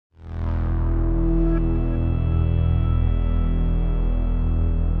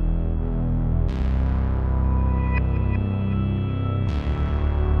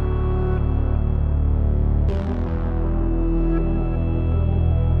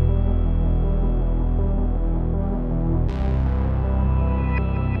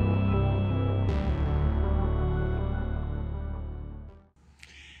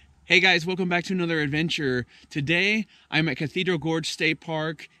Hey guys, welcome back to another adventure. Today, I'm at Cathedral Gorge State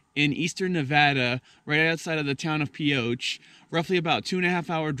Park in eastern Nevada, right outside of the town of Pioche, roughly about 2.5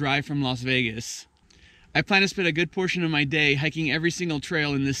 hour drive from Las Vegas. I plan to spend a good portion of my day hiking every single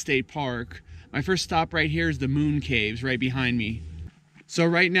trail in this state park. My first stop right here is the Moon Caves, right behind me. So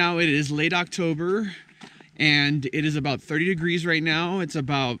right now it is late October, and it is about 30 degrees right now. It's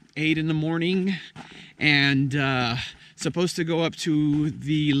about 8 in the morning, and supposed to go up to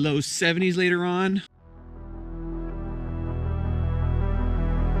the low 70s later on.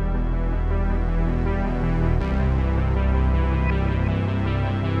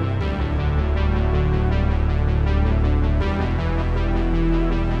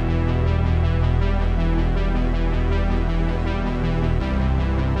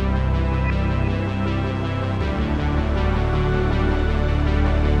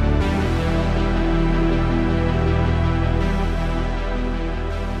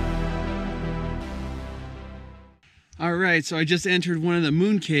 Alright, so I just entered one of the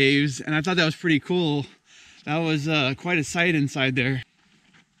moon caves, and I thought that was pretty cool. That was quite a sight inside there.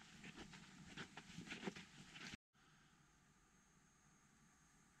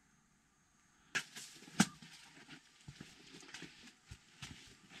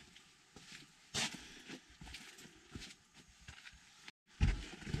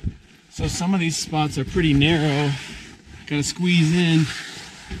 So some of these spots are pretty narrow. Gotta squeeze in.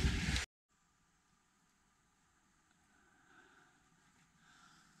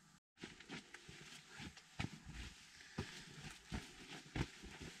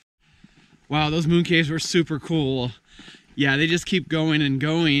 Wow, those moon caves were super cool. Yeah, they just keep going and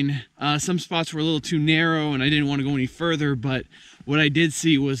going. Some spots were a little too narrow and I didn't want to go any further, but what I did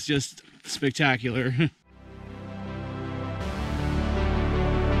see was just spectacular.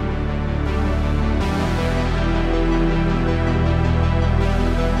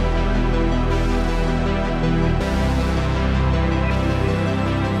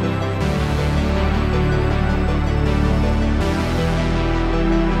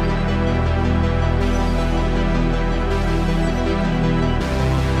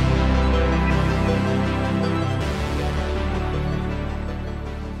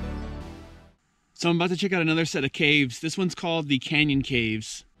 So I'm about to check out another set of caves. This one's called the Canyon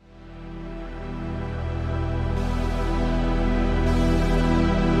Caves.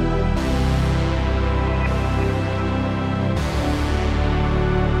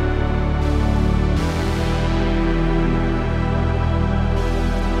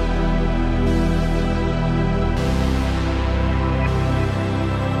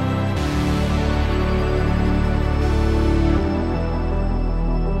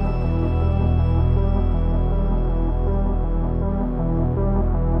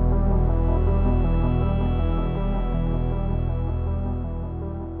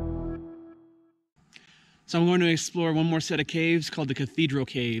 So I'm going to explore one more set of caves called the Cathedral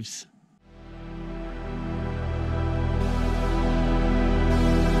Caves.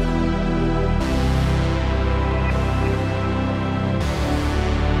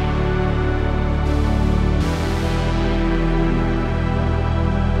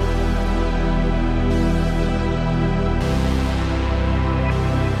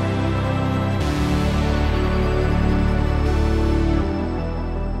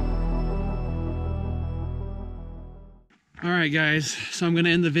 Alright guys, so I'm going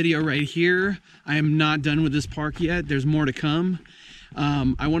to end the video right here. I am not done with this park yet. There's more to come.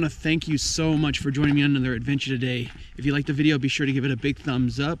 I want to thank you so much for joining me on another adventure today. If you liked the video, be sure to give it a big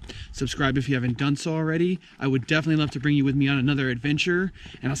thumbs up. Subscribe if you haven't done so already. I would definitely love to bring you with me on another adventure,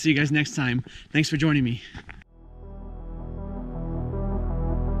 and I'll see you guys next time. Thanks for joining me.